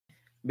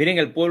Miren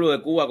el pueblo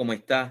de Cuba como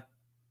está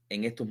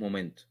en estos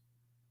momentos.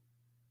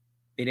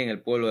 Miren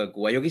el pueblo de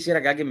Cuba. Yo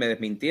quisiera que alguien me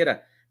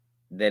desmintiera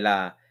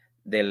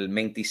del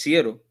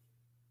menticiero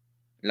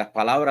las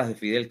palabras de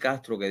Fidel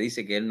Castro que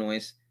dice que él no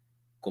es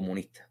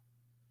comunista.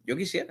 Yo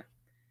quisiera.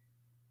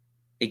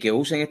 Y que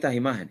usen estas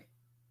imágenes.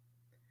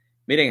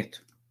 Miren esto.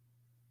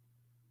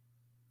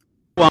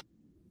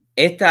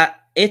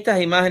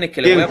 Estas imágenes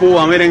que les voy a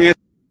Cuba, miren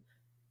esto.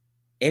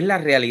 Es la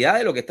realidad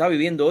de lo que está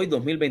viviendo hoy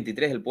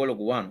 2023 el pueblo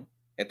cubano.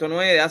 Esto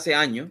no es de hace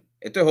años,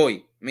 esto es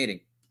hoy.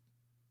 Miren.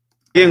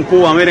 Aquí en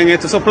Cuba, miren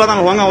esto. Esos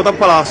plátanos van a botar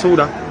para la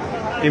basura.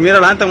 Y mira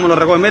la gente como lo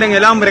recoge. Miren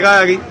el hambre que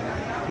hay aquí.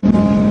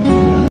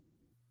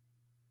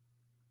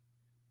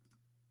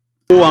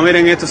 Cuba,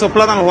 miren esto. Esos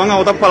plátanos van a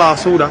botar para la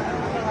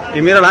basura.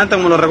 Y mira la gente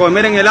como lo recoge.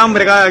 Miren el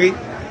hambre que hay aquí.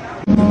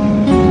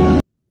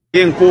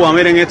 Aquí en Cuba,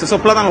 miren esto.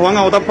 Esos plátanos van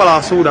a botar para la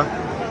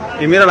basura.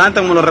 Y mira la gente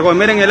como lo recoge.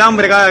 Miren el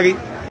hambre que hay aquí.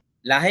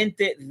 La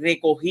gente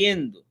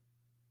recogiendo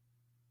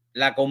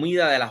la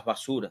comida de las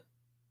basuras.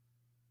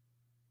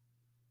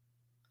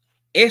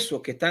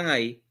 Esos que están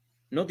ahí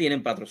no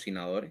tienen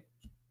patrocinadores.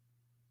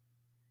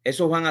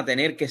 Esos van a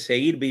tener que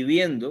seguir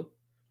viviendo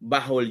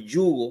bajo el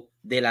yugo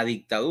de la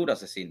dictadura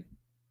asesina.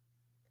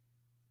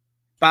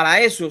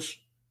 Para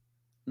esos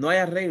no hay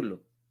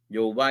arreglo,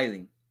 Joe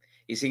Biden.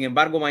 Y sin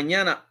embargo,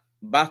 mañana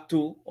vas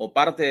tú o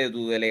parte de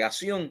tu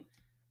delegación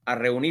a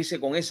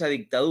reunirse con esa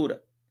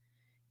dictadura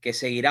que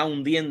seguirá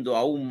hundiendo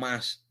aún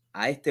más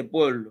a este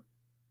pueblo